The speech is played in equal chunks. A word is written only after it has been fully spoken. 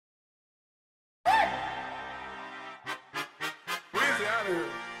here.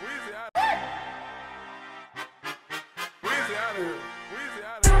 Weezy out of here. Weezy out of here. Weezy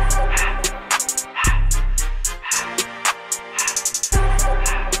out of here.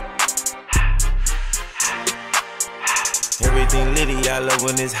 Everything litty, I love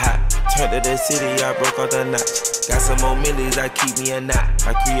when it's hot. Turned to the city, I broke off the notch. Got some more millies, I keep me a knot.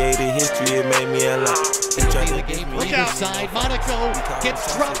 I created history, it made me a lot. The game from either side. Monaco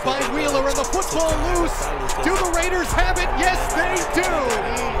gets dropped by Wheeler and the football loose. Do the Raiders have it? Yes, they do.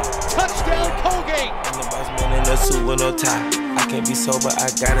 Touchdown, Colgate. I'm the boss man in a suit with no tie. I can't be sober,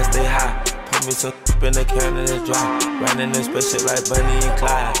 I gotta stay high. Put me some in the can and it's dry. Riding in special like Bunny and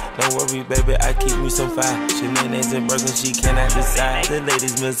Clyde. Don't worry, baby, I keep me some fire. Shenanigans and Birkin, she cannot decide. The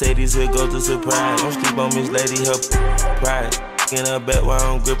ladies Mercedes, here goes the surprise. Don't sleep on Miss Lady, her pride. In her back while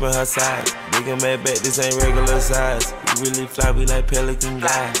I'm gripping her side. Nigga mad back, this ain't regular size. We really fly, we like pelican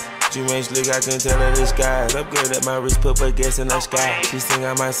guys. You ain't slick, I can tell her the skies. Upgrade at my wrist, put her gas in the sky. She sing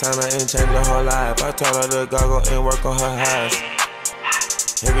I might sign her and change her whole life. I told her to goggle and work on her highs.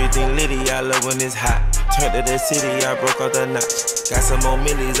 Everything litty, I love when it's hot. Turned to the city, I broke off the notch. Got some more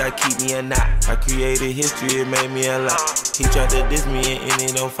millies, I keep me a knot. I created history, it made me a lot. He tried to diss me and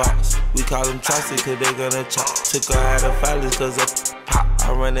it on Fox. We call him Chaucer cause they gonna chop. Took her out of filers cause of pop.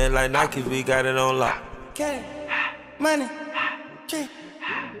 I run it like Nike, we got it on lock. Get money, G,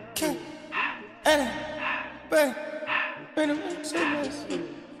 K, N, bang, bang, so much.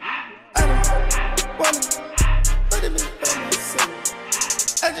 I don't wanna put it in myself.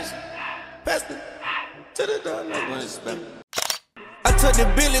 I just passed it to the door like when it's spent. I took the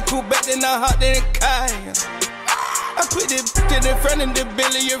Billy coupe back, then I hopped in the car. I put the in front of the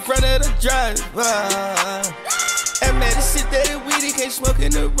Billy in front of the driver. And man, this shit that it weedy can't smoke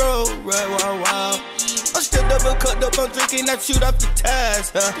in the road. Right, wow. I'm still double cut up, I'm drinking, I shoot off the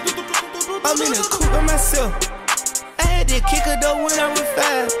tires. I'm in the coupe by myself. I had to kick her though when I was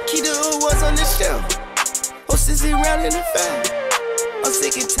 5. Keep the awards on the shelf. Hostess around in the fire. I'm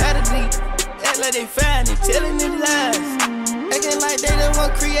sick and tired of these. Act like they fine and telling them lies. Acting like they the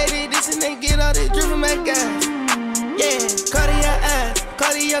one created this and they get all this drip from my guys. Yeah, Cartier eyes,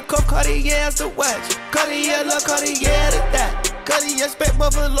 Cartier cuff, Cartier as the watch. Cartier look, Cartier the dot. Cartier spec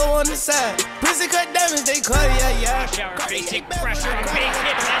buffalo on the side. Prison cut diamonds, they Cartier, yeah. Basic pressure, big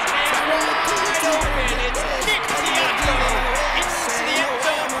hit, that's wide open. It's Nick Diablo. It's the end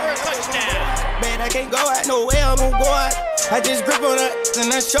zone for a touchdown. Man, I can't go out nowhere, I'm gonna go out. I just grip on her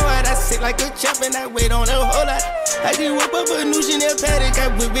and I show it. I sit like a champ and I wait on her whole lot. I just whip up a new Chanel paddock. I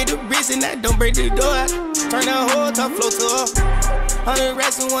whip it the wrist and I don't break the door out. Turn that whole top flow to her. 100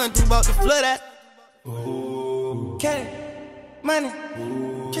 racks and one through about the flood out. K, money,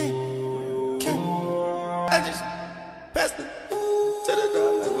 K. I just passed it to the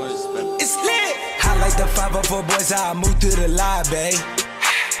door like when it's spent. It's lit. I like the 504 boys, how I move through the lobby.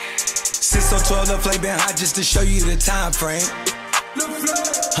 Since on 12, the flame been hot just to show you the time frame.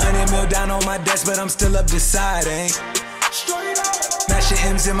 100 mil down on my desk, but I'm still up deciding. Mashing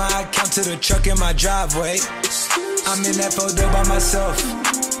M's in my account to the truck in my driveway. I'm in that photo by myself.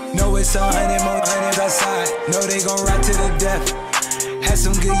 Know it's 100 more hundreds outside. Know they gon' ride to the death. Had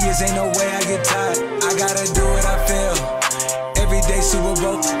some good years, ain't no way I get tired. I gotta do what I feel. Every day Super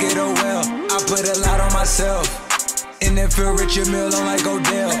Bowl, get oh well. I put a lot on myself. And then feel Richard Mill on like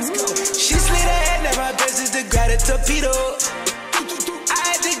Odell. She slid her head, now my business to grab a torpedo. I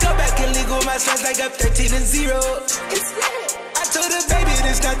had to go back and legal my slides like up 13-0. I told her, baby,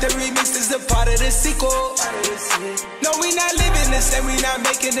 this not the remix, this is a part of the sequel. No, we not living the same, we not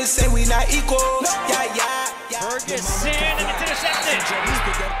making the same, we not equal. Yeah. Ferguson, and it's intercepted.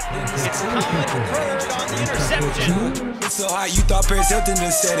 It's Colin Bird on the interception. It's so hot, you thought Paris Hilton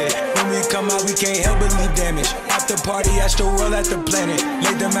just said it. When we come out, we can't help but leave damage. After party, I still roll at the planet.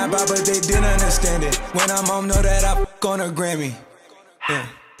 Laid the map out, but they didn't understand it. When I'm home, know that I f*** on a Grammy. Yeah.